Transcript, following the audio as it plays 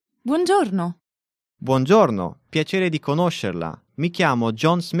Buongiorno. Buongiorno, piacere di conoscerla. Mi chiamo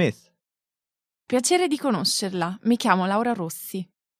John Smith. Piacere di conoscerla. Mi chiamo Laura Rossi.